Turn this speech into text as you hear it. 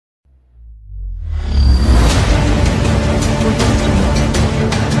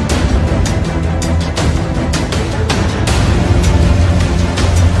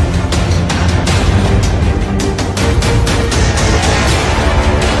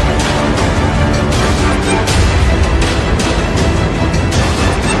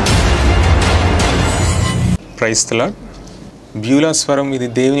Praise the lord. Beulah స్వరం, ఇది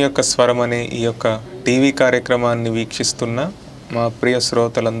దేవుని యొక్క స్వరం అనే ఈ యొక్క టీవీ కార్యక్రమాన్ని వీక్షిస్తున్న మా ప్రియ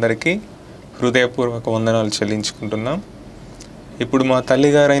శ్రోతలందరికీ హృదయపూర్వక వందనాలు చెల్లించుకుంటున్నాం. ఇప్పుడు మా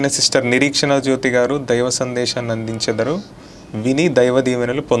తల్లిగారైన సిస్టర్ నిరీక్షణ జ్యోతి గారు దైవ సందేశాన్ని అందించెదరు. విని దైవ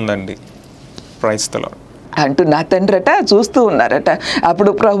దీవెనలు పొందండి. ప్రైజ్ ది లార్డ్ అంటూ నా తండ్రట చూస్తూ ఉన్నారట.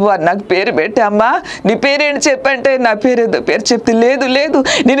 అప్పుడు ప్రభు నాకు పేరు పెట్టి, అమ్మా నీ పేరేంటి చెప్పంటే, నా పేరేదో పేరు చెప్తే, లేదు లేదు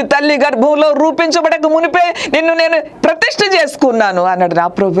నేను తల్లి గర్భంలో రూపించబడక మునిపే నేను ప్రతిష్ఠ చేసుకున్నాను అన్నాడు. నా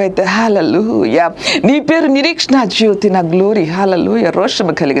ప్రభు అయితే హల్లెలూయా, నీ పేరు నిరీక్షణ జ్యోతి, నా గ్లోరీ, హల్లెలూయా,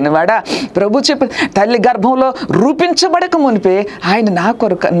 రోషము కలిగిన వాడా. ప్రభు చెప్పి తల్లి గర్భంలో రూపించబడక మునిపే ఆయన నా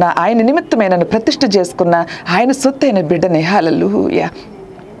కొరకు ఆయన నిమిత్తమే నన్ను ప్రతిష్ఠ చేసుకున్న ఆయన సొత్తైన బిడ్డని. హల్లెలూయా.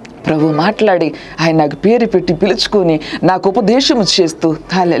 ప్రభు మాట్లాడి ఆయన నాకు పేరు పెట్టి పిలుచుకొని నాకు ఉపదేశం చేస్తూ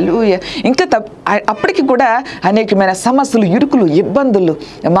హల్లెలూయా. ఇంకా అప్పటికి కూడా అనేకమైన సమస్యలు, ఇరుకులు, ఇబ్బందులు,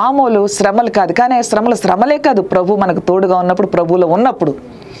 మామూలు శ్రమలు కాదు. కానీ ఆ శ్రమలే కాదు, ప్రభు మనకు తోడుగా ఉన్నప్పుడు, ప్రభువులో ఉన్నప్పుడు.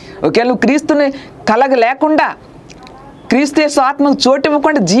 ఒకవేళ నువ్వు క్రీస్తుని కలగలేకుండా, క్రీస్తు యేసు ఆత్మకు చోటు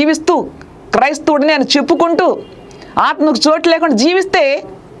ఇవ్వకుండా జీవిస్తూ, క్రైస్తవుడిని అని చెప్పుకుంటూ ఆత్మకు చోటు లేకుండా జీవిస్తే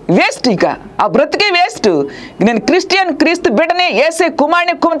వేస్ట్. ఇక ఆ బ్రతికే వేస్ట్. నేను క్రీస్తు బిడ్డనే, యేసే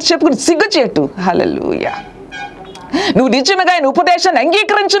కుమారుని చెప్పుకుని సిగ్గుచేటు. హల్లెలూయా. నువ్వు నిజంగా ఆయన ఉపదేశాన్ని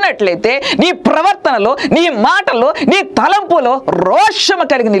అంగీకరించినట్లయితే నీ ప్రవర్తనలో, నీ మాటలో, నీ తలంపులో రోషము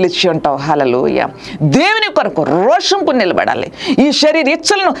కలిగి నిలిచి ఉంటావు. హల్లెలూయా. దేవుని కొరకు రోషంపు నిలబడాలి. ఈ శరీర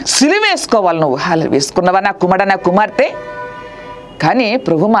ఇచ్చలను సిలివేసుకోవాలి. నువ్వు వేసుకున్నవా నా కుమారుడా, నా కుమార్తె? కానీ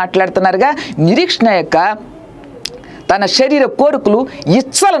ప్రభు మాట్లాడుతున్నారుగా, నిరీక్షణ యొక్క తన శరీర కోరికలు,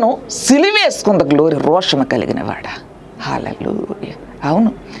 ఇచ్చలను సిలివేసుకుంద గ్లోరీ, రోషము కలిగిన వాడా. హల్లెలూయా.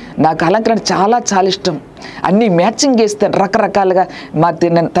 అవును, నాకు అలంకరణ చాలా చాలా ఇష్టం. అన్నీ మ్యాచింగ్ చేస్తే రకరకాలుగా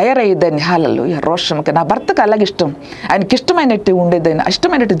నేను తయారయ్యేదాన్ని. హల్లెలూయా. రోషముకి నా భర్తకు అలాగే ఇష్టం, ఆయనకి ఇష్టమైనట్టు ఉండేదాన్ని,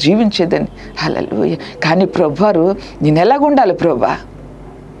 ఇష్టమైనట్టు జీవించేదాన్ని. హల్లెలూయా. కానీ ప్రభువారు, నేను ఎలాగుండాలి ప్రభా,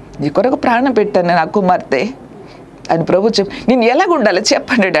 నీ కొరకు ప్రాణం పెట్టాను నా కుమార్తె అని ప్రభు చెప్పి, నేను ఎలాగుండాలి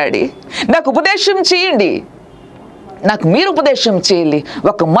చెప్పండి డాడీ, నాకు ఉపదేశం చేయండి, నాకు మీరు ఉపదేశం చేయాలి.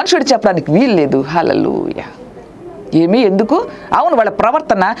 ఒక మనుషుడు చెప్పడానికి వీలు లేదు. హల్లెలూయా. ఏమీ ఎందుకు? అవును, వాళ్ళ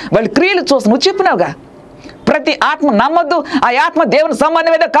ప్రవర్తన, వాళ్ళ క్రియలు చూసి నువ్వు చెప్పినావుగా, ప్రతి ఆత్మ నమ్మొద్దు, ఆ ఆత్మ దేవుని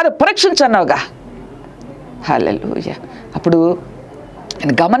సంబంధమేదో కాదు పరీక్షించన్నావుగా. హల్లెలూయా. అప్పుడు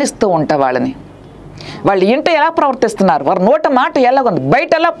నేను గమనిస్తూ ఉంటా వాళ్ళని, వాళ్ళు ఇంట ఎలా ప్రవర్తిస్తున్నారు, వారి నోట మాట ఎలా ఉంది,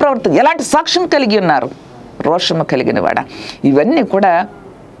 బయట ఎలా ఎలాంటి సాక్ష్యం కలిగి ఉన్నారు, రోషము కలిగిన వాడా. ఇవన్నీ కూడా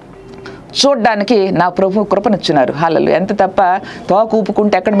చూడ్డానికి నా ప్రభు కృపనిచ్చినారు. హల్లెలూయా. ఎంత తప్ప తోక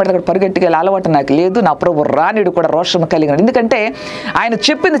ఊపుకుంటే ఎక్కడ పడితే అక్కడ పరిగెట్టుకెళ్ళి అలవాటు నాకు లేదు. నా ప్రభు రానిడు కూడా రోషము కలిగినాడు. ఎందుకంటే ఆయన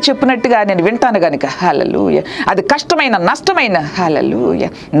చెప్పింది చెప్పినట్టుగా నేను వింటాను కనుక. హల్లెలూయా. అది కష్టమైన, నష్టమైన, హల్లెలూయా,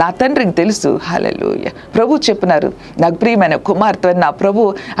 నా తండ్రికి తెలుసు. హల్లెలూయా. ప్రభు చెప్పినారు, నాకు ప్రియమైన కుమార్తె, నా ప్రభు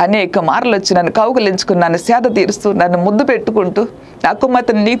అనేక మార్లు వచ్చి నన్ను కౌగిలించుకుని నన్ను సేద తీరుస్తూ నన్ను ముద్దు పెట్టుకుంటూ, నా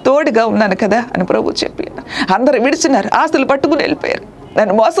కుమార్తె నీ తోడుగా ఉన్నాను కదా అని ప్రభు చెప్పి అందరూ విడిచినారు, ఆస్తులు పట్టుకుని వెళ్ళిపోయారు,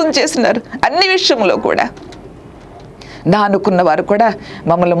 నన్ను మోసం చేసినారు. అన్ని విషయంలో కూడా నా అనుకున్న వారు కూడా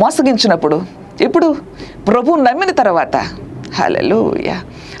మమ్మల్ని మోసగించినప్పుడు, ఇప్పుడు ప్రభు నమ్మిన తర్వాత, హల్లెలూయా,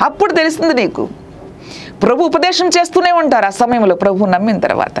 అప్పుడు తెలిసింది నీకు. ప్రభు ఉపదేశం చేస్తూనే ఉంటారు ఆ సమయంలో, ప్రభు నమ్మిన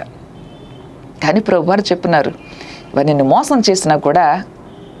తర్వాత. కానీ ప్రభు వారు చెప్పినారు, నిన్ను మోసం చేసినా కూడా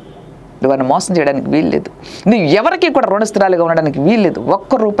నువ్వు మోసం చేయడానికి వీల్లేదు, నువ్వు ఎవరికి కూడా రుణస్థిరాలుగా ఉండడానికి వీల్లేదు,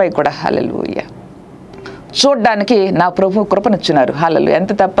 ఒక్క రూపాయి కూడా. హల్లెలూయా. చూడ్డానికి నా ప్రభు కృపనిచ్చినారు. హల్లెలూయా.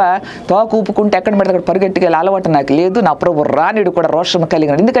 ఎంత తప్ప తోక ఊపుకుంటే ఎక్కడ పడితే అక్కడ పరిగెట్టుకెళ్ళి అలవాటు నాకు లేదు. నా ప్రభు రానిడు కూడా రోషము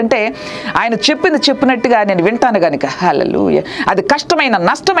కలిగినాడు. ఎందుకంటే ఆయన చెప్పింది చెప్పినట్టుగా నేను వింటాను కనుక. హల్లెలూయా. అది కష్టమైన,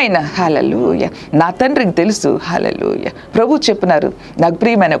 నష్టమైన, హల్లెలూయా, నా తండ్రికి తెలుసు. హల్లెలూయా. ప్రభు చెప్పినారు, నాకు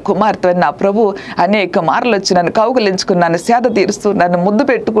ప్రియమైన కుమార్తె, నా ప్రభు అనేక మార్లు వచ్చి నన్ను కౌగిలించుకుని నన్ను సేద తీరుస్తూ నన్ను ముద్దు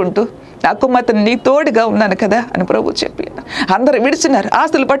పెట్టుకుంటూ, నా కుమార్తె నీ తోడుగా ఉన్నాను కదా అని ప్రభు చెప్పి అందరూ విడిచినారు,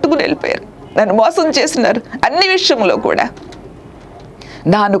 ఆస్తులు పట్టుకుని వెళ్ళిపోయారు, నన్ను మోసం చేసినారు. అన్ని విషయంలో కూడా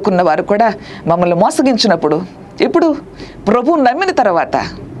నా అనుకున్న వారు కూడా మమ్మల్ని మోసగించినప్పుడు, ఇప్పుడు ప్రభు నమ్మిన తర్వాత,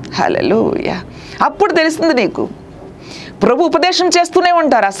 హల్లెలూయా, అప్పుడు తెలిసింది నీకు. ప్రభు ఉపదేశం చేస్తూనే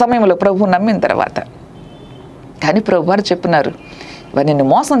ఉంటారు ఆ సమయంలో, ప్రభు నమ్మిన తర్వాత. కానీ ప్రభు వారు చెప్పినారు, నిన్ను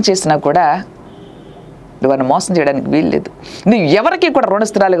మోసం చేసినా కూడా నువ్వు మోసం చేయడానికి వీల్లేదు, నువ్వు ఎవరికి కూడా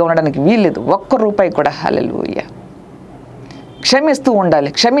రుణస్థిరాలుగా ఉండడానికి వీల్లేదు, ఒక్క రూపాయి కూడా. హల్లెలూయా. క్షమిస్తూ ఉండాలి,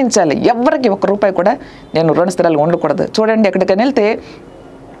 క్షమించాలి. ఎవరికి ఒక్క రూపాయి కూడా నేను రుణస్థిరాలు ఉండకూడదు. చూడండి, ఎక్కడికైనా వెళ్తే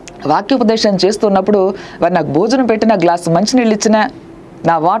వాక్యోపదేశం చేస్తున్నప్పుడు వారు నాకు భోజనం పెట్టిన, గ్లాసు మంచినీళ్ళు ఇచ్చినా,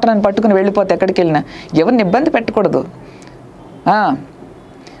 నా వాటర్ని పట్టుకుని వెళ్ళిపోతే ఎక్కడికి వెళ్ళినా ఎవరిని ఇబ్బంది పెట్టకూడదు.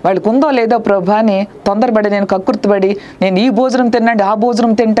 వాళ్ళకు ఉందో లేదో ప్రభా అని తొందరపడి, నేను కక్కుర్తిపడి నేను ఈ భోజనం తినండి, ఆ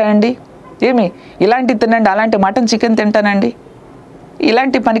భోజనం తింటానండి, ఏమి ఇలాంటివి తినండి, అలాంటి మటన్ చికెన్ తింటానండి,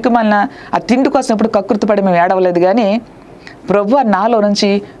 ఇలాంటి పనికి మళ్ళీ ఆ తిండి కోసం ఎప్పుడు కకృతి పడి మేము ఏడవలేదు. కానీ ప్రభు నాలో నుంచి,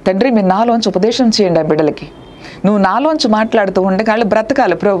 తండ్రి మీరు నాలోంచి ఉపదేశం చేయండి ఆ బిడ్డలకి, నువ్వు నాలోంచి మాట్లాడుతూ ఉండే వాళ్ళు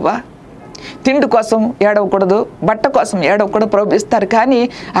బ్రతకాలి ప్రభువా. తిండి కోసం ఏడవకూడదు, బట్ట కోసం ఏడవకూడదు ప్రభు ఇస్తారు. కానీ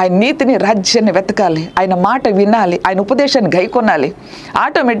ఆయన నీతిని, రాజ్యాన్ని వెతకాలి, ఆయన మాట వినాలి, ఆయన ఉపదేశాన్ని గైకొనాలి.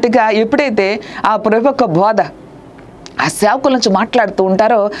 ఆటోమేటిక్గా ఎప్పుడైతే ఆ ప్రభు యొక్క బోధ ఆ సేవకుల నుంచి మాట్లాడుతూ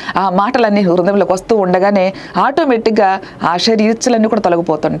ఉంటారో ఆ మాటలన్నీ హృదయంలోకి వస్తూ ఉండగానే ఆటోమేటిక్గా ఆ శరీరాలన్నీ కూడా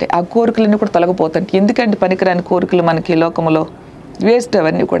తొలగిపోతుంటాయి, ఆ కోరికలన్నీ కూడా తొలగిపోతుంటాయి. ఎందుకంటే పనికిరాని కోరికలు మనకి లోకంలో వేస్ట్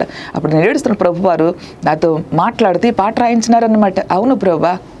అవన్నీ కూడా. అప్పుడు నేను ఏడుస్తున్న ప్రభు వారు నాతో మాట్లాడితే పాట రాయించినారన్నమాట. అవును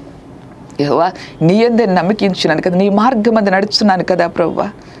ప్రభువా, యెహోవా నీ యందే నమ్మకించున్నాను కదా, నీ మార్గం అది నడుస్తున్నాను కదా ప్రభువా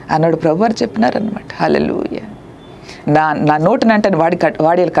అన్నాడు. ప్రభు వారు చెప్పినారన్నమాట. హల్లెలూయా. నా నోటినంటే వాడి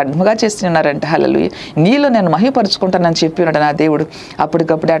కడ్మగా చేస్తున్నారంట. హల్లెలూయా. నీలో నేను మహిమపరుచుకుంటానని చెప్పినాడు నా దేవుడు.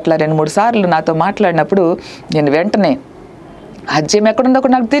 అప్పటికప్పుడు అట్లా 2-3 సార్లు నాతో మాట్లాడినప్పుడు నేను వెంటనే అజ్యం ఎక్కడుందో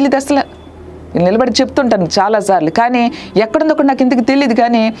కూడా నాకు తెలియదు అసలు. నేను నిలబడి చెప్తుంటాను చాలాసార్లు, కానీ ఎక్కడుందో కూడా నాకు ఇంతకు తెలియదు.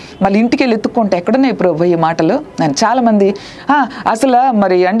 కానీ మళ్ళీ ఇంటికి వెళ్ళి ఎత్తుక్కుంటా ఎక్కడున్నాయి ప్రభు ఈ మాటలు. నేను చాలామంది అసలు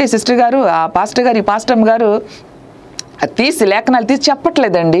మరి అండి సిస్టర్ గారు, ఆ పాస్టర్ గారు, ఈ పాస్టమ్ గారు తీసి లేఖనాలు తీసి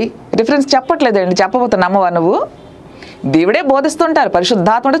చెప్పట్లేదండి, రిఫరెన్స్ చెప్పట్లేదండి. చెప్పబోతే నమ్మవా నువ్వు? దేవుడే బోధిస్తుంటారు,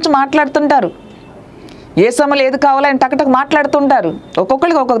 పరిశుద్ధాత్మ వచ్చి మాట్లాడుతుంటారు, ఏ సమయంలో ఏది కావాలో ఆయన టకటక మాట్లాడుతుంటారు,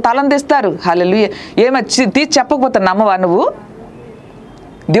 ఒక్కొక్కరికి ఒక్కొక్క తలం తీస్తారు. హల్లెలూయా. తీసి చెప్పకపోతే నమ్మవా నువ్వు?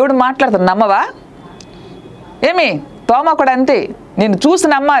 దేవుడు మాట్లాడుతాను నమ్మవా? ఏమి తోమ కూడా అంతే, నేను చూసి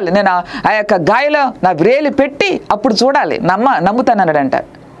నమ్మాలి, నేను ఆ యొక్క గాయలో నా వేలు పెట్టి అప్పుడు చూడాలి, నమ్ముతాను అన్నాడంట.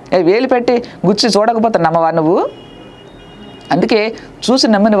 వేలు పెట్టి గుచ్చి చూడకపోతే నమ్మవా నువ్వు? అందుకే చూసి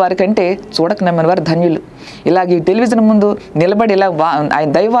నమ్మిన వారికంటే చూడక నమ్మిన వారు ధన్యులు. ఇలాగ ఈ టెలివిజన్ ముందు నిలబడి ఇలా ఆయన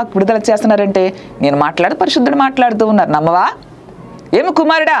దైవవాక్కు విడుదల చేస్తున్నారంటే నేను పరిశుద్ధుడు మాట్లాడుతూ ఉన్నారు. నమ్మవా? ఏమి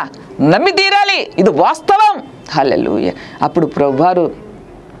కుమారుడా, నమ్మి తీరాలి, ఇది వాస్తవం. హల్లెలూయా. అప్పుడు ప్రభువారు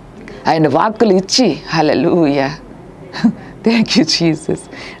ఆయన వాక్కులు ఇచ్చి, హల్లెలూయా, థ్యాంక్ యూ జీసస్.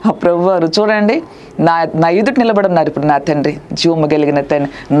 ఆ ప్రభువారు చూడండి నా ఎదుటి నిలబడున్నారు ఇప్పుడు నా తండ్రి, జీవము కలిగిన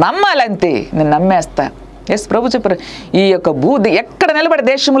తండ్రి. నమ్మాలంతే, నేను నమ్మేస్తా. ఎస్ ప్రభు చెప్పారు, ఈ యొక్క ఎక్కడ నిలబడే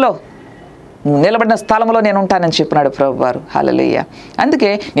దేశంలో నిలబడిన స్థలంలో నేను ఉంటానని చెప్పినాడు ప్రభువారు. హల్లెలూయా. అందుకే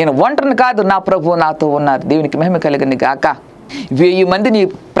నేను ఒంటరిని కాదు, నా ప్రభు నాతో ఉన్నారు. దేవునికి మహిమ కలిగింది గాక. 1000 మంది నీ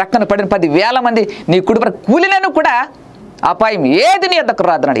ప్రక్కన పడిన 10,000 మంది నీ కుడిపర కూలినను కూడా అపాయం ఏది నీ వద్దకు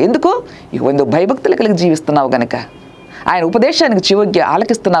రాదన్నాడు. ఎందుకు? ఎందుకు భయభక్తులు కలిగి జీవిస్తున్నావు గనుక, ఆయన ఉపదేశానికి చెవిగా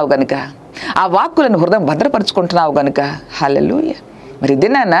ఆలకిస్తున్నావు గనుక, ఆ వాక్కులను హృదయం భద్రపరుచుకుంటున్నావు గనుక. హల్లెలూయా. మరి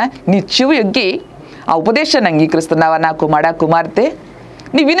దినాన్న నీ చెవి యొగ్గి ఆ ఉపదేశాన్ని అంగీకరిస్తున్నావా నా కుమారుడా, కుమార్తె?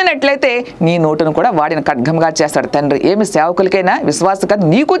 నీ వినినట్లయితే నీ నోటును కూడా వాడిన ఖడ్గంగా చేస్తాడు తండ్రి. ఏమి సేవకులకైనా విశ్వాసం కాదు,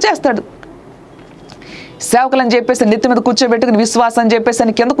 నీకు చేస్తాడు. సేవకులని చెప్పేసి నెత్తి మీద కూర్చోబెట్టుకుని విశ్వాసం అని చెప్పేసి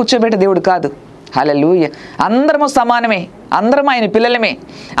అని కింద కూర్చోబెట్టే దేవుడు కాదు. హల్లెలూయా. అందరము సమానమే, అందరం ఆయన పిల్లలమే,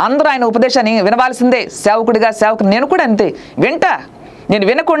 అందరూ ఆయన ఉపదేశాన్ని వినవలసిందే. సేవకుడు నేను కూడా అంతే వింటా. నేను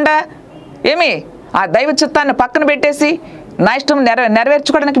వినకుండా ఏమి ఆ దైవ చిత్తాన్ని పక్కన పెట్టేసి నా ఇష్టం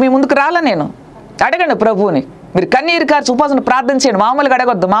నెరవేర్చుకోవడానికి మీ ముందుకు రాలా. నేను అడగండి ప్రభువుని, మీరు కన్నీరు కార్చి ఉపాసన ప్రార్థన చేయండి. మామూలుగా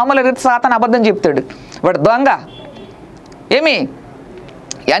అడగొద్దు, మామూలుగా సాతాను అబద్ధం చెప్తాడు, వాడు దొంగ. ఏమి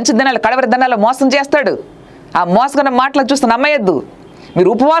అంచు దినాలు కడవరి దినాలు మోసం చేస్తాడు. ఆ మోసకున్న మాటలు చూస్తే నమ్మయ్యద్దు. మీరు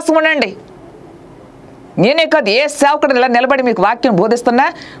ఉపవాసం ఉండండి. నేనే కాదు, ఏ సేవకుడు ఇలా నిలబడి మీకు వాక్యం బోధిస్తున్నా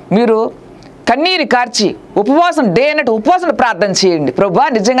మీరు కన్నీరు కార్చి ఉపవాసం డే అన్నట్టు ఉపవాసం ప్రార్థన చేయండి. ప్రభువా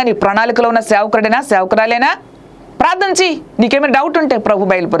నిజంగా నీ ప్రణాళికలో ఉన్న సేవకుడైనా సేవకురాలేనా ప్రార్థన చేయి. నీకేమైనా డౌట్ ఉంటే ప్రభు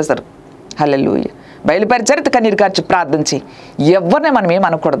బయలుపరుస్తారు. హల్లెలూయా. బయలుపరిచారు కన్నీరు కార్చి ప్రార్థన చేయి. ఎవరిని మనం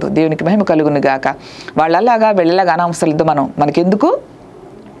ఏమనకూడదు. దేవునికి మహిమ కలుగును గాక. వాళ్ళలాగా వెళ్ళలాగా అనవసరం మనకెందుకు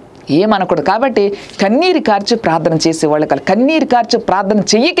ఏమనకూడదు. కాబట్టి కన్నీరు కార్చి ప్రార్థన చేసేవాళ్ళు కాదు. కన్నీరు కార్చి ప్రార్థన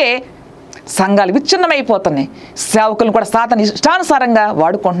చెయ్యకే సంఘాలు విచ్ఛిన్నమైపోతున్నాయి. సేవకులను కూడా సాతాను ఇష్టానుసారంగా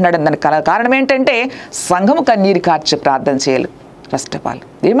వాడుకుంటున్నాడు. దానికి కారణం ఏంటంటే సంఘము కన్నీరు కార్చి ప్రార్థన చేయాలి. ఫస్ట్ ఆఫ్ ఆల్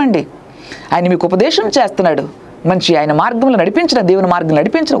ఏమండి, ఆయన మీకు ఉపదేశం చేస్తున్నాడు, మంచి ఆయన మార్గంలో నడిపించిన, దేవుని మార్గంలో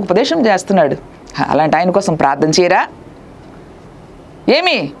నడిపించిన ఉపదేశం చేస్తున్నాడు. అలాంటి ఆయన కోసం ప్రార్థన చేయరా?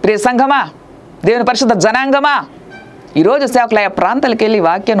 ఏమి ప్రియ సంఘమా, దేవుని పరిశుద్ధ జనాంగమా, ఈరోజు సేవకులు ఆయా ప్రాంతాలకు వెళ్ళి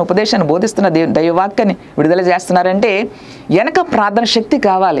వాక్యాన్ని ఉపదేశాన్ని బోధిస్తున్న దైవవాక్యాన్ని విడుదల చేస్తున్నారంటే వెనక ప్రార్థన శక్తి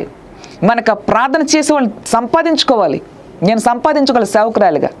కావాలి. మనకు ప్రార్థన చేసే వాళ్ళు సంపాదించుకోవాలి. నేను సంపాదించుకోవాలి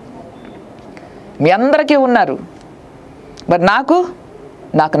సేవకురాలుగా. మీ అందరికీ ఉన్నారు. మరి నాకు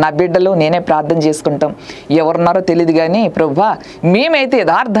నా బిడ్డలు నేనే ప్రార్థన చేసుకుంటాం. ఎవరున్నారో తెలియదు కానీ ప్రభువా మేమైతే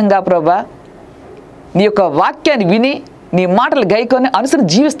యథార్థంగా ప్రభువా నీ యొక్క వాక్యాన్ని విని నీ మాటలు గైకొని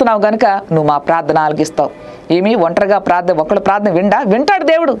అనుసరించి జీవిస్తున్నావు కనుక నువ్వు మా ప్రార్థన ఆలకిస్తావు. ఏమి ఒంటరిగా ఒకళ్ళ ప్రార్థన వింటాడు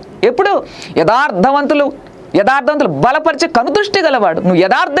దేవుడు. ఎప్పుడు యథార్థవంతులు బలపరిచే కనుదృష్టి గలవాడు. నువ్వు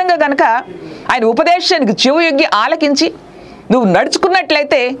యథార్థంగా కనుక ఆయన ఉపదేశానికి చెవి యొగ్గి ఆలకించి నువ్వు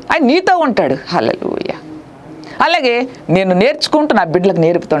నడుచుకున్నట్లయితే ఆయన నీతో ఉంటాడు. హల్లెలూయా. అలాగే నేను నేర్చుకుంటూ నా బిడ్డలకు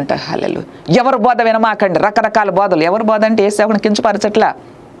నేర్పుతుంటా. హల్లెలూయా. ఎవరి బోధ వినమాకండి. రకరకాల బోధలు. ఎవరి బోధ అంటే ఏసేవని కించపరచట్లా.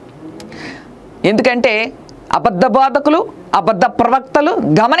 ఎందుకంటే అబద్ధ బోధకులు, అబద్ధ ప్రవక్తలు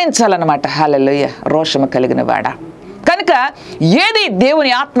గమనించాలన్నమాట. హల్లెలూయా. రోషము కలిగిన వాడ కనుక ఏది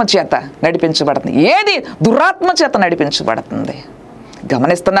దేవుని ఆత్మ చేత నడిపించబడుతుంది, ఏది దురాత్మ చేత నడిపించబడుతుంది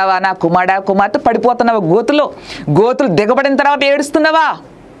గమనిస్తున్నావా? నా కుమారుడా కుమార్తె పడిపోతున్నావా గోతులు దిగబడిన తర్వాత ఏడుస్తున్నావా?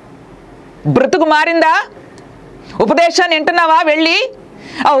 బ్రతుకు మారిందా? ఉపదేశాన్ని వింటున్నావా? వెళ్ళి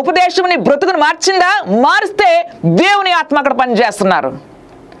ఆ ఉపదేశం నీ బ్రతుకును మార్చిందా? మారిస్తే దేవుని ఆత్మ అక్కడ పనిచేస్తున్నారు.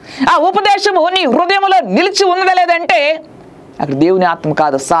 ఆ ఉపదేశము నీ హృదయంలో నిలిచి ఉన్నదా లేదంటే అక్కడ దేవుని ఆత్మ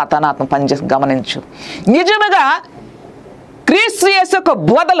కాదు, సాతాను ఆత్మ పనిచేసి గమనించు. నిజముగా క్రీస్తు యేసు యొక్క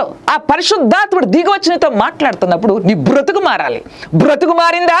బోధలు ఆ పరిశుద్ధాత్ముడు దిగివచ్చి నీతో మాట్లాడుతున్నప్పుడు నీ బ్రతుకు మారాలి. బ్రతుకు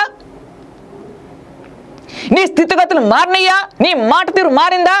మారిందా? నీ స్థితిగతులు మారినయ్యా? నీ మాట తీరు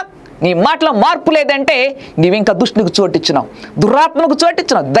మారిందా? నీ మాటలో మార్పు లేదంటే నీవు ఇంకా దుష్టునికి చోటిచ్చినావు, దురాత్మకు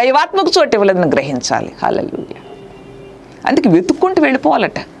చోటిచ్చినావు, దైవాత్మకు చోటు ఇవ్వలేదని గ్రహించాలి. హల్లెలూయా. అందుకే వెతుక్కుంటూ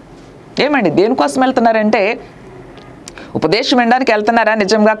వెళ్ళిపోవాలట. ఏమండి దేనికోసం వెళ్తున్నారంటే ఉపదేశం వినడానికి వెళ్తున్నారా?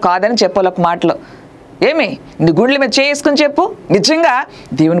 నిజంగా కాదని చెప్పాలి ఒక మాటలో. ఏమి నీ గుండెల మీద చేసుకుని చెప్పు. నిజంగా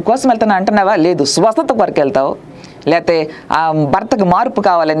దేవుని కోసం వెళ్తున్నా అంటున్నావా? లేదు. స్వస్థత కొరకు వెళ్తావు, లేకపోతే ఆ భర్తకు మార్పు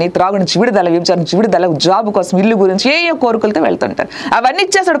కావాలని, త్రాగు నుంచి విడుదల, వ్యభిచారం నుంచి విడుదల, జాబ్ కోసం, ఇల్లు గురించి ఏ కోరికలతో వెళ్తుంటారు. అవన్నీ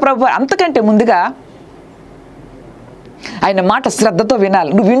ఇచ్చేస్తాడు ప్రభు. అంతకంటే ముందుగా ఆయన మాట శ్రద్ధతో వినాలి.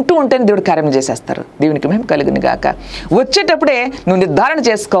 నువ్వు వింటూ ఉంటేనే దేవుడు కార్యం చేసేస్తారు. దేవునికి మేము కలుగును గాక. వచ్చేటప్పుడే నువ్వు నిర్ధారణ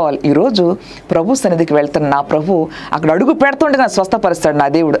చేసుకోవాలి, ఈరోజు ప్రభు సన్నిధికి వెళ్తున్నా, నా ప్రభు అక్కడ అడుగు పెడుతుంటే నా స్వస్థపరుస్తాడు నా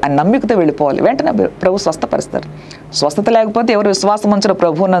దేవుడు అని నమ్మికతో వెళ్ళిపోవాలి. వెంటనే ప్రభు స్వస్థపరుస్తారు. స్వస్థత లేకపోతే ఎవరు విశ్వాసం ఉంచరు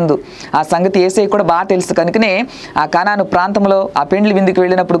ప్రభు నందు. ఆ సంగతి యేసయ్య కూడా బాగా తెలుసు. కనుకనే ఆ కానాను ప్రాంతంలో ఆ పెండ్లి విందుకు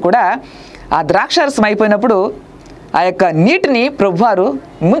వెళ్ళినప్పుడు కూడా ఆ ద్రాక్షారసం అయిపోయినప్పుడు ఆ యొక్క నీటిని ప్రభువారు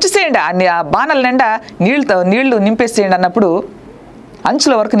ముంచేసేయండి, ఆ బాణల నిండా నీళ్లు నింపేసేయండి అన్నప్పుడు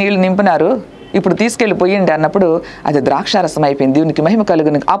అంచుల వరకు నీళ్లు నింపినారు, ఇప్పుడు తీసుకెళ్ళిపోయింది అన్నప్పుడు అది ద్రాక్షారసం అయిపోయింది. దేవునికి మహిమ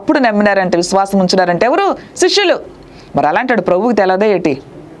కలుగును. అప్పుడు నమ్మినారంటే, విశ్వాసం ఉంచినారంటే ఎవరు? శిష్యులు. మరి అలాంటాడు ప్రభువుకి తెలదే ఏంటి?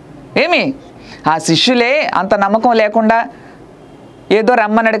 ఏమి ఆ శిష్యులే అంత నమ్మకం లేకుండా ఏదో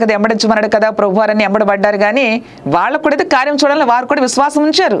రమ్మన్నాడు కదా, ఎంబడించమన్నాడు కదా ప్రభువారని ఎంబడబడ్డారు. కానీ వాళ్ళకు కూడా కార్యం చూడాలని వారు కూడా విశ్వాసం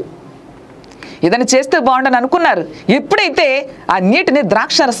ఉంచారు. ఏదైనా చేస్తే బాగుండని అనుకున్నారు. ఎప్పుడైతే ఆ నీటిని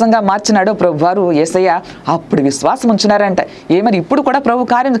ద్రాక్షారసంగా మార్చినాడో ప్రభువారు యేసయ్య, అప్పుడు విశ్వాసం ఉంచున్నారంట. ఏమని ఇప్పుడు కూడా ప్రభు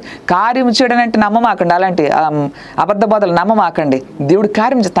కార్యం చేయడానంటే నమ్మమాకండి. అలాంటి అబద్ధ బోధలు నమ్మమాకండి. దేవుడు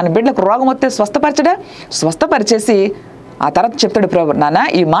కార్యం తన బిడ్డలకు రోగం వస్తే స్వస్థపరచడా? స్వస్థపరిచేసి ఆ తర్వాత చెప్తాడు ప్రభు, నాన్న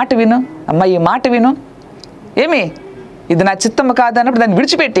ఈ మాట విను, అమ్మ ఈ మాట విను, ఏమి ఇది నా చిత్తము కాదు అన్నప్పుడు దాన్ని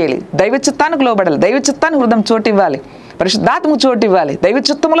విడిచిపెట్టేయాలి. దైవ చిత్తానికి లోబడాలి. దైవ చిత్తానికి హృదయం చోటు ఇవ్వాలి. పరిశుద్ధాత్మకు చోటు ఇవ్వాలి. దైవ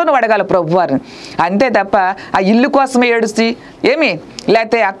చిత్తంలో నువ్వు అడగాలి ప్రభువారిని. అంతే తప్ప ఆ ఇల్లు కోసమే ఏడుచి ఏమి,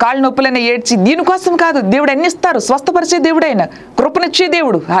 లేకపోతే ఆ కాళ్ళు నొప్పులైనా ఏడ్చి దీనికోసం కాదు. దేవుడు అన్ని ఇస్తారు. స్వస్థపరిచే దేవుడు, ఆయన కృపనిచ్చే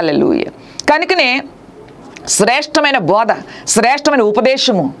దేవుడు. హల్లెలూయా. కనుకనే శ్రేష్టమైన బోధ, శ్రేష్టమైన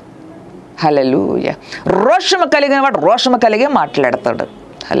ఉపదేశము. హల్లెలూయా. రోషము కలిగిన వాడు రోషము కలిగే మాట్లాడతాడు.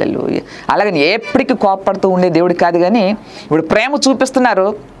 హల్లెలూయా. అలాగని ఎప్పటికీ కోపడుతూ ఉండే దేవుడు కాదు. కానీ ఇప్పుడు ప్రేమ చూపిస్తున్నారు,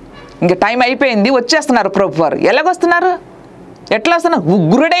 ఇంకా టైం అయిపోయింది, వచ్చేస్తున్నారు ప్రభువారు. ఎలాగొస్తున్నారు? ఎట్లా వస్తున్నారు?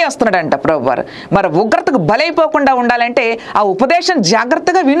 ఉగ్రుడే వస్తున్నాడంట ప్రభువారు. మరి ఉగ్రతకు బలైపోకుండా ఉండాలంటే ఆ ఉపదేశం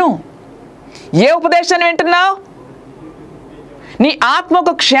జాగ్రత్తగా విను. ఏ ఉపదేశాన్ని వింటున్నావు? నీ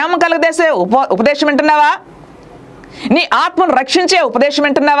ఆత్మకు క్షేమం కలగదేసే ఉపదేశం వింటున్నావా? నీ ఆత్మను రక్షించే ఉపదేశం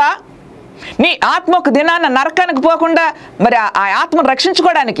వింటున్నావా? నీ ఆత్మ ఒక దినాన్న నరకానికి పోకుండా మరి ఆ ఆత్మను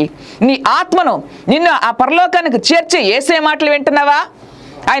రక్షించుకోవడానికి నీ ఆత్మను నిన్ను ఆ పరలోకానికి చేర్చే యేసే మాటలు వింటున్నావా?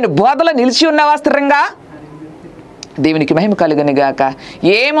 ఆయన బోధలో నిలిచి ఉన్నావా స్థిరంగా? దేవునికి మహిమ కలుగును గాక.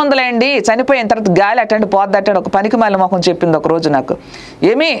 ఏముందులేండి, చనిపోయిన తర్వాత గాలి అట్టండి పోద్ది అట్టండి ఒక పనికి మాల మొహం చెప్పింది ఒకరోజు నాకు.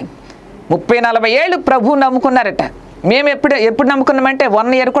 ఏమి 30-40 ఏళ్ళు ప్రభువు నమ్ముకున్నారట. మేము ఎప్పుడు నమ్ముకున్నామంటే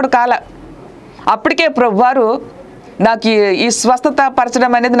 1 year కూడా కాల. అప్పటికే ప్రభువారు నాకు ఈ స్వస్థత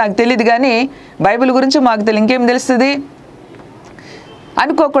పరచడం అనేది నాకు తెలియదు, కానీ బైబిల్ గురించి మాకు తెలియదు, ఇంకేం తెలుస్తుంది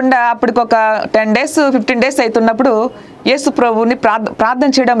అనుకోకుండా అప్పటికొక 10 days 15 days అవుతున్నప్పుడు యేసు ప్రభువుని ప్రార్థన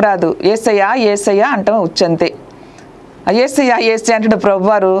చేయడం రాదు. ఏసయ్యా ఏసయ్యా అంటాం వచ్చంతే. ఏసయ్యా ఏసయ్యా అంటే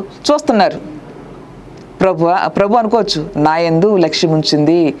ప్రభువారు చూస్తున్నారు. ప్రభు అనుకోవచ్చు, నా యందు లక్ష్యం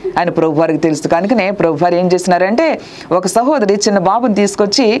ఉంచింది ఆయన ప్రభువారికి తెలుసు. కనుకనే ప్రభువారు ఏం చేస్తున్నారంటే ఒక సహోదరి చిన్న బాబుని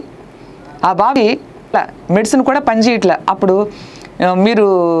తీసుకొచ్చి ఆ బాబు మెడిసిన్ కూడా పనిచేయట్లా. అప్పుడు మీరు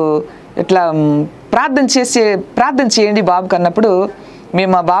ఇట్లా ప్రార్థన చేయండి బాబుకి అన్నప్పుడు మేము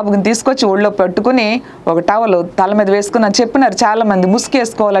మా బాబుని తీసుకొచ్చి ఒళ్ళో పెట్టుకుని ఒక టవల్ తల మీద వేసుకుని అని చెప్పినారు చాలామంది.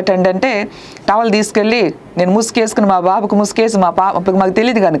 ముసుకేసుకోవాలటండి అంటే టవల్ తీసుకెళ్ళి నేను ముసుకేసుకుని మా బాబుకు ముసుకేసి మా పాప మాకు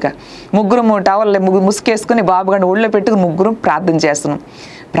తెలియదు కనుక టవల్ ముసుకేసుకుని బాబు గంట ఒళ్ళో పెట్టుకుని ముగ్గురం ప్రార్థన చేస్తున్నాం.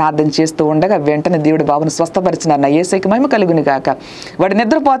 ప్రార్థన చేస్తూ ఉండగా వెంటనే దేవుడు బాబుని స్వస్థపరిచినారు. నా యేసయ్యకి మహిమ కలుగును గాక. వాడు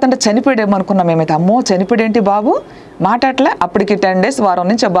నిద్రపోతుంటే చనిపోయాడేమో అనుకున్నాం మేమైతే. అమ్మో చనిపోయాడేంటి బాబు మాట్లాడలే. అప్పటికి 10 days వారం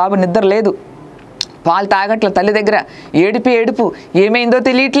నుంచి ఆ బాబు నిద్ర లేదు, పాలు తాగట్ల, తల్లి దగ్గర ఏడుపు ఏమైందో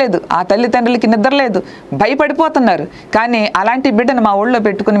తెలియట్లేదు. ఆ తల్లిదండ్రులకి నిద్ర లేదు, భయపడిపోతున్నారు. కానీ అలాంటి బిడ్డను మా ఊళ్ళో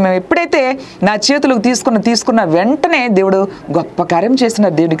పెట్టుకుని మేము ఎప్పుడైతే నా చేతులకు తీసుకున్న వెంటనే దేవుడు గొప్ప కార్యం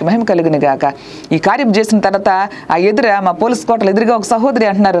చేస్తున్నారు. దేవుడికి మహిమ కలుగును గాక. ఈ కార్యం చేసిన తర్వాత ఆ మా పోలీస్ కోటలు ఎదురుగా ఒక సహోదరి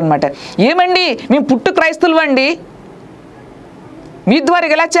అంటున్నారు అనమాట, ఏమండి మేము పుట్టు క్రైస్తవులు అండి, మీ ద్వారా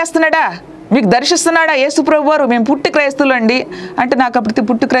ఎలా చేస్తున్నాడా, మీకు దర్శిస్తున్నాడా యేసు ప్రభు వారు, మేము పుట్టి క్రైస్తవులు అండి అంటే నాకు అప్పుడు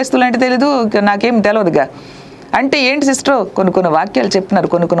పుట్టి క్రైస్తవులు అంటే తెలీదు, నాకేం తెలియదుగా. అంటే ఏంటి సిస్టర్ కొన్ని వాక్యాలు చెప్పినారు,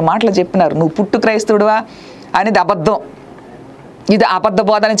 కొన్ని మాటలు చెప్పినారు. నువ్వు పుట్టు క్రైస్తవుడువా అనేది అబద్ధం, ఇది అబద్ధ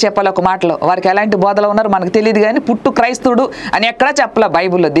బోధ అని చెప్పాలి ఒక మాటలో. వారికి ఎలాంటి బోధలో ఉన్నారో మనకు తెలియదు, కానీ పుట్టు క్రైస్తవుడు అని ఎక్కడా చెప్పలే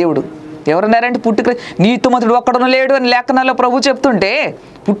బైబిల్లో. దేవుడు ఎవరున్నారంటే నీతిమంతుడు ఒక్కడను లేడు అని లేఖనాల్లో ప్రభు చెప్తుంటే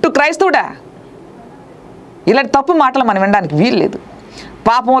పుట్టు క్రైస్తవుడా, ఇలాంటి తప్పు మాటలు మనం వినడానికి వీల్లేదు.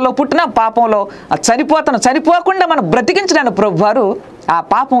 పాపంలో పుట్టిన పాపంలో చనిపోకుండా మనం బ్రతికించడానికి ప్రభువారు ఆ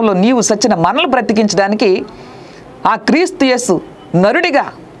పాపంలో నీవు సచ్చిన మనల్ని బ్రతికించడానికి ఆ క్రీస్తు యేసు నరుడిగా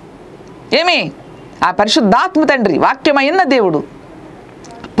ఆ పరిశుద్ధాత్మ తండ్రి వాక్యమైన దేవుడు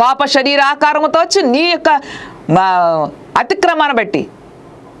పాప శరీర ఆకారముతో వచ్చి నీ యొక్క అతిక్రమాన్ని బట్టి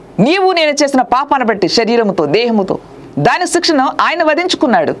నీవు నేను చేసిన పాపాన్ని బట్టి శరీరముతో దేహముతో దాని శిక్షను ఆయన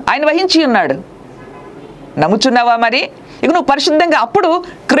వధించుకున్నాడు, ఆయన వహించి ఉన్నాడు. నమ్ముచున్నావా మరి? ఇక నువ్వు పరిశుద్ధంగా అప్పుడు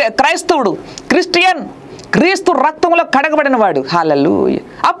క్రైస్తవుడు, క్రిస్టియన్, క్రీస్తు రక్తంలో కడగబడిన వాడు. హల్లెలూయా.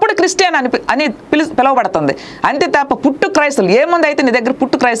 అప్పుడు క్రిస్టియన్ అని పిలువబడుతుంది. అంతే తప్ప పుట్టు క్రైస్తవులు ఏముంది? అయితే నీ దగ్గర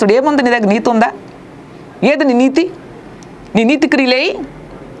పుట్టు క్రైస్తవుడు ఏముంది? నీ దగ్గర నీతి ఉందా? ఏది నీ నీతి? నీ నీతి క్రియలే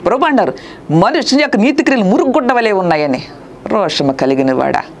ప్రభు అన్నారు, మనుషుని యొక్క నీతి క్రియలు మురుగుడ్డ వలె ఉన్నాయని. రోషమ కలిగిన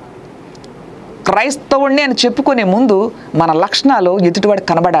వాడా, క్రైస్తవుడిని అని చెప్పుకునే ముందు మన లక్షణాలు ఎదుటివాడు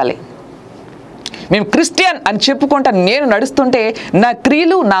కనబడాలి. మేము క్రిస్టియన్ అని చెప్పుకుంటా నేను నడుస్తుంటే నా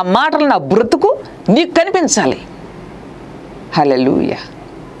క్రియలు, నా మాటలు, నా బ్రతుకు నీకు కనిపించాలి. హల్లెలూయా.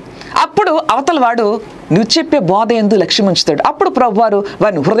 అప్పుడు అవతల వాడు నువ్వు చెప్పే బోధ యందు లక్ష్యం ఉంచుతాడు. అప్పుడు ప్రభువారు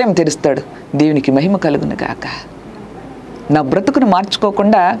వారిని హృదయం తెరుస్తాడు. దేవునికి మహిమ కలుగును గాక. నా బ్రతుకును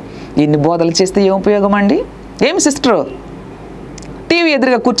మార్చుకోకుండా ఎన్ని బోధలు చేస్తే ఏం ఉపయోగం అండి? ఏమి సిస్టరు టీవీ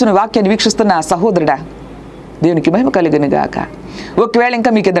ఎదురుగా కూర్చుని వాక్యాన్ని వీక్షిస్తున్న సహోదరుడా, దేవునికి మహిమ కలుగును గాక. ఒకవేళ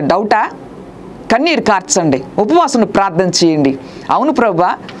ఇంకా మీకు ఏదైనా డౌటా, కన్నీరు కార్చండి, ఉపవాసం ప్రార్థన చేయండి. అవును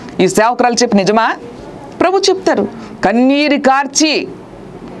ప్రభువా, ఈ సేవకురాలు చెప్పి నిజమా? ప్రభు చెప్తారు, కన్నీరు కార్చి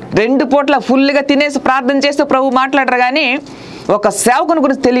 2 పూట్ల ఫుల్గా తినేసి ప్రార్థన చేస్తే ప్రభు మాట్లాడరు. కానీ ఒక సేవకుని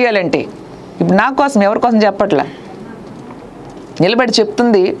గురించి తెలియాలంటే ఇప్పుడు నా కోసం ఎవరి కోసం చెప్పట్లా, నిలబడి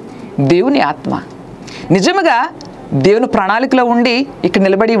చెప్తుంది దేవుని ఆత్మ. నిజముగా దేవుని ప్రణాళికలో ఉండి ఇక్కడ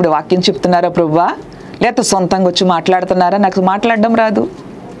నిలబడి ఇప్పుడు వాక్యం చెప్తున్నారా ప్రభువా, లేకపోతే సొంతంగా వచ్చి మాట్లాడుతున్నారా? నాకు మాట్లాడడం రాదు,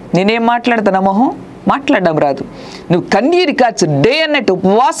 నేనేం మాట్లాడతానా మొహం, మాట్లాడడం రాదు. నువ్వు కన్నీరు కాచి డే అన్నట్టు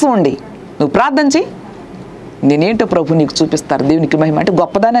ఉపవాసం ఉండి నువ్వు ప్రార్థన చేయి, నేనేంటో ప్రభు నీకు చూపిస్తారు. దేవునికి మహిమ. అంటే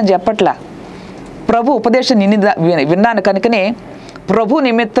గొప్పదాని అని చెప్పట్లా, ప్రభు ఉపదేశం విన్నాను కనుకనే ప్రభు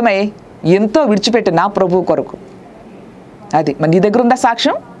నిమిత్తమై ఎంతో విడిచిపెట్టి నా ప్రభు కొరకు. అది మరి నీ దగ్గర ఉందా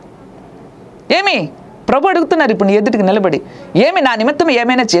సాక్ష్యం? ఏమి ప్రభు అడుగుతున్నారు ఇప్పుడు నీ ఎదుటికి నిలబడి, ఏమి నా నిమిత్తం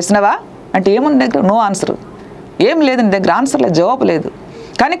ఏమైనా చేసినావా అంటే ఏముంది దగ్గర? No answer. ఏం లేదు నీ దగ్గర, ఆన్సర్ లేదు, జవాబు లేదు.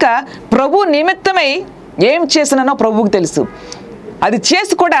 కనుక ప్రభు నిమిత్తమై ఏం చేసినానో ప్రభువుకు తెలుసు. అది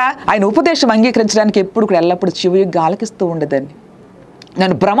చేసి కూడా ఆయన ఉపదేశం అంగీకరించడానికి ఎప్పుడు కూడా ఎల్లప్పుడూ చెవిగా ఆలకిస్తూ ఉండేదాన్ని.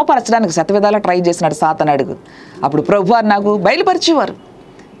 నన్ను భ్రమపరచడానికి శతవిధాలా ట్రై చేసినాడు సాతాను అడుగు. అప్పుడు ప్రభువారు నాకు బయలుపరిచేవారు,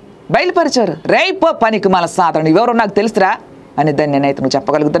 రేపో పనికి మన సాతాను ఎవరో నాకు తెలుసురా అని దాన్ని నేనైతే నువ్వు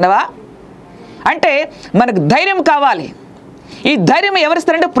చెప్పగలుగుతున్నావా? అంటే మనకు ధైర్యం కావాలి. ఈ ధైర్యం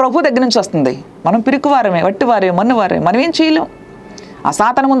ఎవరిస్తారంటే ప్రభు దగ్గర నుంచి వస్తుంది. మనం పిరికివారమే, వట్టివారే, మన్నువారే, మనం ఏం చేయలేం. ఆ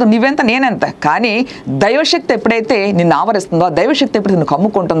సాతాను ముందు నువ్వెంత నేనెంత. కానీ దైవశక్తి ఎప్పుడైతే నిన్ను ఆవరిస్తుందో, ఆ దైవశక్తి ఎప్పుడైతే నిన్ను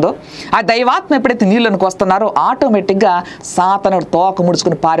కమ్ముకుంటుందో, ఆ దైవాత్మ ఎప్పుడైతే నీళ్ళనికి వస్తున్నారో ఆటోమేటిక్గా సాతానుడు తోక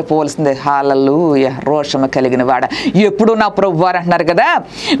ముడుచుకుని పారిపోవలసిందే. హల్లెలూయా. రోషమ కలిగిన వాడ, ఎప్పుడు నా ప్రభు వారు అంటున్నారు కదా,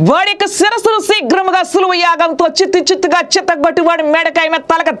 వాడి యొక్క శిరస్సును శీఘ్రముగా సులువు యాగంతో చిత్తుగా చిత్తగొట్టి వాడి మెడకాయ మీద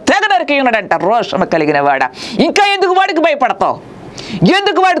తలక తెగ నరికి ఉన్నాడంట. రోషమ కలిగిన వాడ, ఇంకా ఎందుకు వాడికి భయపడతావు?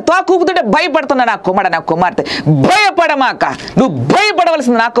 ఎందుకు వాడు తోకూపుతుంటే భయపడుతున్నా? నా కుమారుడు, నా కుమార్తె, భయపడమాక. నువ్వు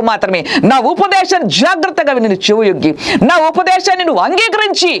భయపడవలసింది నాకు మాత్రమే. నా ఉపదేశాన్ని జాగ్రత్తగా నిన్ను చెవియొగ్గి, నా ఉపదేశాన్ని నువ్వు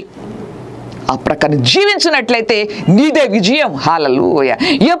అంగీకరించి ఆ ప్రకారం జీవించినట్లయితే నీదే విజయం. హల్లెలూయా.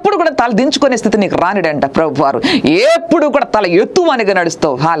 ఎప్పుడు కూడా తల దించుకునే స్థితి నీకు రానిడంట ప్రభువారు. ఎప్పుడు కూడా తల ఎత్తువనిగా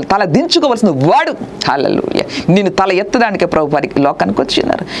నడుస్తావు. తల దించుకోవాల్సిన వాడు. హల్లెలూయా. నేను తల ఎత్తడానికే ప్రభువారికి లోకానికి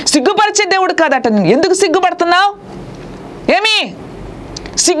వచ్చినారు. సిగ్గుపరిచే దేవుడు కాదట. నేను ఎందుకు సిగ్గుపడుతున్నావు? ఏమి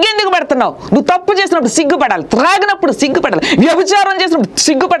సిగ్గెందుకు పడుతున్నావు? నువ్వు తప్పు చేసినప్పుడు సిగ్గుపడాలి, త్రాగినప్పుడు సిగ్గుపడాలి, వ్యభిచారం చేసినప్పుడు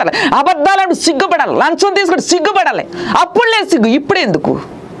సిగ్గుపడాలి, అబద్ధాలను సిగ్గుపడాలి, లంచం తీసుకుంటే సిగ్గుపడాలి. అప్పుడు లేదు సిగ్గు, ఇప్పుడు ఎందుకు?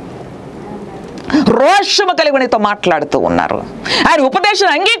 రోషము కలిగి నీతో మాట్లాడుతూ ఉన్నారు. ఆయన ఉపదేశం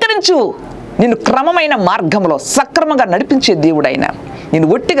అంగీకరించు. నిన్ను క్రమమైన మార్గంలో సక్రమంగా నడిపించే దేవుడైన నేను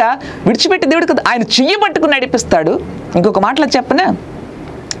ఒట్టిగా విడిచిపెట్టే దేవుడు కదా. ఆయన చెయ్యి పట్టుకుని నడిపిస్తాడు. ఇంకొక మాటలో చెప్పనా,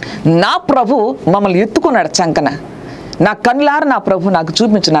 నా ప్రభు మమ్మల్ని ఎత్తుకున్నాడు చంకన. నా కన్నులార నా ప్రభు నాకు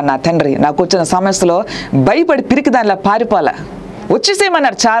చూపించున్నాను. నా తండ్రి నాకు వచ్చిన సమస్యలో భయపడి పిరికి దానిలా పారిపోలా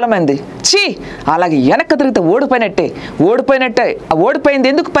వచ్చేసేయమన్నారు చాలామంది. అలాగే వెనక్కి తిరిగితే ఓడిపోయినట్టే. ఓడిపోయింది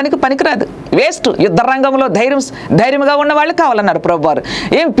ఎందుకు? పనికిరాదు, వేస్ట్. యుద్ధ రంగంలో ధైర్యంగా ఉన్న వాళ్ళు కావాలన్నారు ప్రభువారు.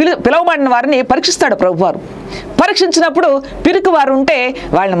 పిలువబడిన వారిని పరీక్షిస్తాడు ప్రభువారు. పరీక్షించినప్పుడు పిరికి వారు ఉంటే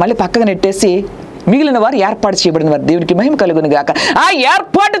వాళ్ళని మళ్ళీ పక్కకు నెట్టేసి మిగిలిన వారు ఏర్పాటు చేయబడిన వారు. దేవునికి మహిమ కలుగును గాక. ఆ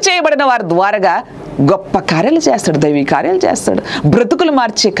ఏర్పాటు చేయబడిన వారి ద్వారాగా గొప్ప కార్యాలు చేస్తాడు, దైవీ కార్యాలు చేస్తాడు, బ్రతుకులు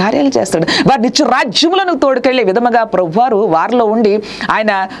మార్చే కార్యాలు చేస్తాడు. వారి నిత్య రాజ్యములను తోడుకెళ్లే విధముగా ప్రభువారు వారిలో ఉండి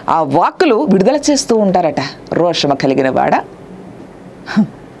ఆయన ఆ వాక్కులు విడుదల చేస్తూ ఉంటారట. రోషమ కలిగిన వాడ.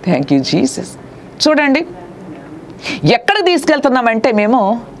 Thank you Jesus. చూడండి, ఎక్కడికి తీసుకెళ్తున్నామంటే మేము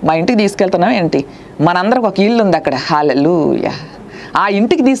మా ఇంటికి తీసుకెళ్తున్నాం ఏంటి? మనందరికి ఒక ఇల్లు ఉంది అక్కడ. హల్లెలూయా. ఆ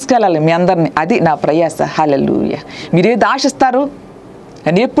ఇంటికి తీసుకెళ్ళాలి మీ అందరినీ. అది నా ప్రయాస. హల్లెలూయా. మీరేది ఆశిస్తారు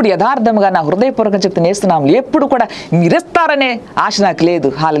అని ఎప్పుడు యథార్థంగా నా హృదయపూర్వకంగా చెప్తే నేస్తున్నాము. ఎప్పుడు కూడా మీరిస్తారనే ఆశ నాకు లేదు.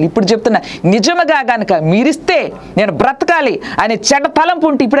 హాలలు ఇప్పుడు చెప్తున్నా, నిజముగా కనుక మీరిస్తే నేను బ్రతకాలి అనే చెడ్డ తలంపు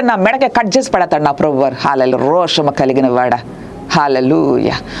ఉంటే ఇప్పుడే నా మెడకే కట్ చేసి పడతాడు నా ప్రభువారు. హాలలు రోషము కలిగిన వాడ.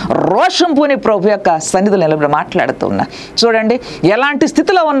 హల్లెలూయా. రోషం పూని ప్రభు యొక్క సన్నిధిలో నిలబడి మాట్లాడుతున్నా. చూడండి, ఎలాంటి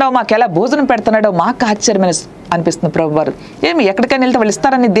స్థితిలో ఉన్నావు, మాకు ఎలా భోజనం పెడుతున్నాడో మాకు ఆశ్చర్యమైన అనిపిస్తుంది ప్రభువారు. ఏమి ఎక్కడికైనా వెళ్తే వాళ్ళు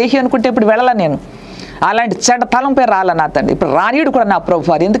ఇస్తారని దేహి అనుకుంటే ఇప్పుడు వెళ్ళాలా నేను? అలాంటి చెడ్డ తలంపై రాలా నా తండ్రి. ఇప్పుడు రానీయుడు కూడా నా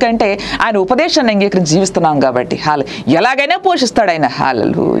ప్రభువారు. ఎందుకంటే ఆయన ఉపదేశాన్ని అంగీకరించి జీవిస్తున్నాం కాబట్టి. ఎలాగైనా పోషిస్తాడు ఆయన.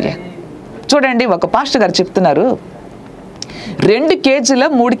 హల్లెలూయా. చూడండి, ఒక పాస్టర్ గారు చెప్తున్నారు, 2 కేజీల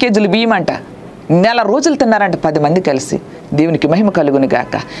 3 కేజీలు బియ్యం అంట నెల రోజులు తిన్నారంట 10 మంది కలిసి. దేవునికి మహిమ కలుగును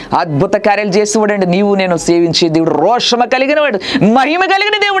గాక. అద్భుత కార్యాలు చేసేవాడండి. నీవు నేను సేవించే దేవుడు రోషమ కలిగిన వాడు, మహిమ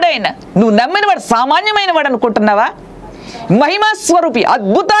కలిగిన దేవుడు ఆయన. నువ్వు నమ్మిన వాడు సామాన్యమైన వాడు అనుకుంటున్నావా? మహిమా స్వరూపి,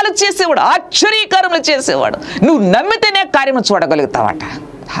 అద్భుతాలు చేసేవాడు, ఆశ్చర్యకారములు చేసేవాడు. నువ్వు నమ్మితేనే కార్యము చూడగలుగుతావట.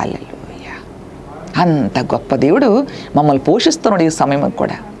 హల్లెలూయా. అంత గొప్ప దేవుడు మమ్మల్ని పోషిస్తున్నాడు ఈ సమయం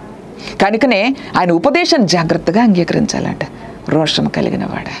కూడా. కనుకనే ఆయన ఉపదేశాన్ని జాగ్రత్తగా అంగీకరించాలంట. రోషం కలిగిన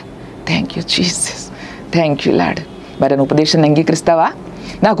వాడా. Thank you Jesus. Thank you lord. మరి ఆయన ఉపదేశాన్ని అంగీకరిస్తావా?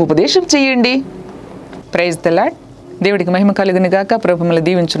 నాకు ఉపదేశం చేయండి. Praise the lord. దేవుడికి మహిమ కలుగును గాక. ప్రభు మిమ్మల్ని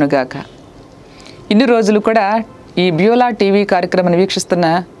దీవించును గాక. ఇన్ని రోజులు కూడా ఈ బ్యూలా టీవీ కార్యక్రమాన్ని వీక్షిస్తున్న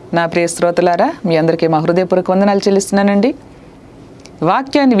నా ప్రియ శ్రోతలారా, మీ అందరికీ మా హృదయపూర్వక వందనాలు చెల్లిస్తున్నానండి.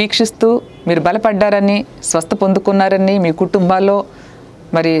 వాక్యాన్ని వీక్షిస్తూ మీరు బలపడ్డారని, స్వస్థ పొందుకున్నారని, మీ కుటుంబాల్లో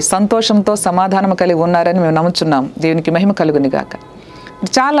మరి సంతోషంతో సమాధానం కలిగి ఉన్నారని మేము నమ్ముచున్నాం. దేవునికి మహిమ కలుగును గాక.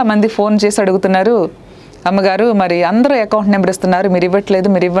 చాలామంది ఫోన్ చేసి అడుగుతున్నారు, అమ్మగారు మరి అందరూ అకౌంట్ నెంబర్ ఇస్తున్నారు, మీరు ఇవ్వట్లేదు,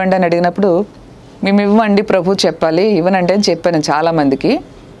 మీరు ఇవ్వండి అని అడిగినప్పుడు మేము ఇవ్వండి ప్రభు చెప్పాలి, ఇవ్వనండి అని చెప్పాను చాలామందికి.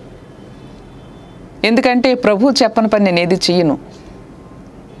 ఎందుకంటే ప్రభు చెప్పని పని నేను ఏది చెయ్యను.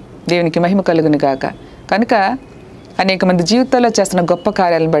 దేవునికి మహిమ కలుగును గాక. కనుక అనేక మంది జీవితాల్లో చేస్తున్న గొప్ప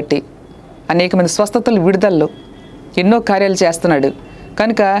కార్యాలను బట్టి, అనేక మంది స్వస్థతలు, విడుదలలో ఎన్నో కార్యాలు చేస్తున్నాడు.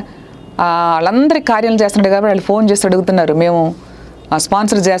 కనుక వాళ్ళందరి కార్యాలు చేస్తున్నాడు కాబట్టి వాళ్ళు ఫోన్ చేసి అడుగుతున్నారు, మేము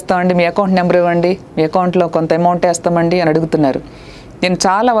స్పాన్సర్ చేస్తామండి, మీ అకౌంట్ నెంబర్ ఇవ్వండి, మీ అకౌంట్లో కొంత అమౌంట్ వేస్తామండి అని అడుగుతున్నారు. నేను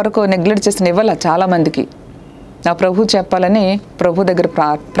చాలా వరకు నెగ్లెక్ట్ చేసిన ఇవ్వాల చాలామందికి. నా ప్రభు చెప్పాలని ప్రభు దగ్గర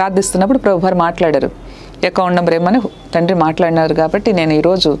ప్రార్థిస్తున్నప్పుడు ప్రభు వారు మాట్లాడారు. అకౌంట్ నెంబర్ ఏమని తండ్రి మాట్లాడినారు కాబట్టి నేను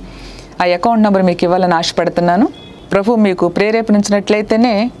ఈరోజు ఆ అకౌంట్ నెంబర్ మీకు ఇవ్వాలని ఆశపడుతున్నాను. ప్రభు మీకు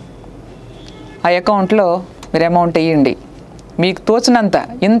ప్రేరేపణించినట్లయితేనే ఆ అకౌంట్లో మీరు అమౌంట్ వేయండి. మీకు తోచినంత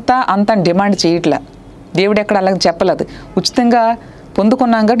ఇంత అంత డిమాండ్ చేయట్లా. దేవుడు ఎక్కడ అలాగే చెప్పలేదు. ఉచితంగా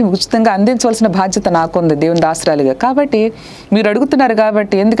పొందుకున్నాం కాబట్టి ఉచితంగా అందించవలసిన బాధ్యత నాకుంది దేవుని దాసరాలుగా. కాబట్టి మీరు అడుగుతున్నారు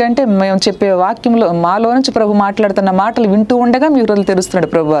కాబట్టి, ఎందుకంటే మేము చెప్పే వాక్యంలో మాలో నుంచి ప్రభు మాట్లాడుతున్న మాటలు వింటూ ఉండగా మీ హృదయాలు తెరుస్తున్నాడు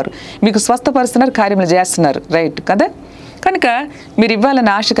ప్రభువారు. మీకు స్వస్థపరుస్తున్నారు, కార్యములు చేస్తున్నారు. రైట్ కదా? కనుక మీరు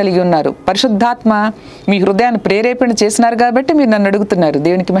ఇవ్వాలని ఆశ కలిగి ఉన్నారు. పరిశుద్ధాత్మ మీ హృదయాన్ని ప్రేరేపణ చేసినారు కాబట్టి మీరు నన్ను అడుగుతున్నారు.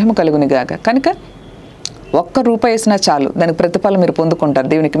 దేవునికి మహిమ కలుగును గాక. కనుక ₹1 వేసినా చాలు, దానికి ప్రతిఫలం మీరు పొందుకుంటారు.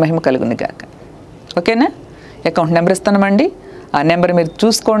 దేవునికి మహిమ కలుగును గాక. ఓకేనా? అకౌంట్ నెంబర్ ఇస్తామండి. ఆ నెంబర్ మీరు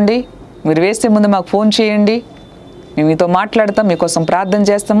చూసుకోండి. మీరు వేసే ముందు మాకు ఫోన్ చేయండి. మేము మీతో మాట్లాడతాం, మీకోసం ప్రార్థన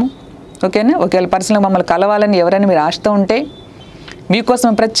చేస్తాము. ఓకేనా? ఒకవేళ పర్సనల్గా మమ్మల్ని కలవాలని ఎవరైనా మీరు ఆశతో ఉంటే మీకోసం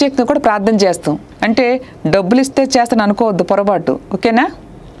ప్రత్యేకంగా కూడా ప్రార్థన చేస్తాం. అంటే డబ్బులు ఇస్తే చేస్తాను అనుకోవద్దు, పొరపాటు. ఓకేనా?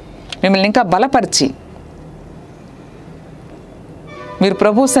 మిమ్మల్ని ఇంకా బలపరిచి మీరు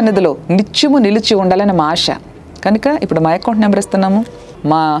ప్రభు సన్నిధిలో నిత్యము నిలిచి ఉండాలని మా ఆశ. కనుక ఇప్పుడు మా అకౌంట్ నెంబర్ ఇస్తున్నాము.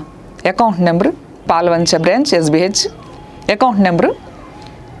 మా account number Palvancha branch SBH account number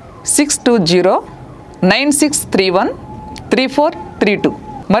 62096313432.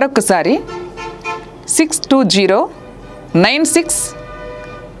 మరొకసారి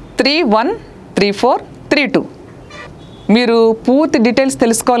 62096313432. మీరు పూర్తి డీటెయిల్స్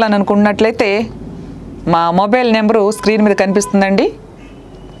తెలుసుకోవాలని అనుకున్నట్లయితే మా మొబైల్ నెంబరు స్క్రీన్ మీద కనిపిస్తుందండి.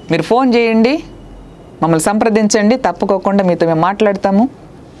 మీరు ఫోన్ చేయండి, మమ్మల్ని సంప్రదించండి. తప్పుకోకుండా మీతో మేము మాట్లాడతాము.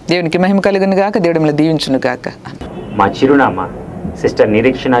 దేవునికి మహిమ కలుగును గాక, దేవుడు మిమ్మల్ని దీవించును గాక. మా చిరునామా సిస్టర్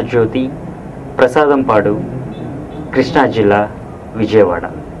నిరీక్షణ జ్యోతి, ప్రసాదంపాడు, కృష్ణా జిల్లా, విజయవాడ.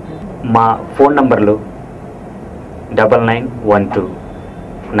 మా ఫోన్ నంబర్లు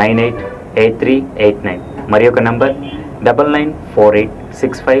 9912988389. మరి ఒక నంబర్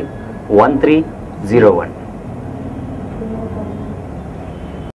 9948651301.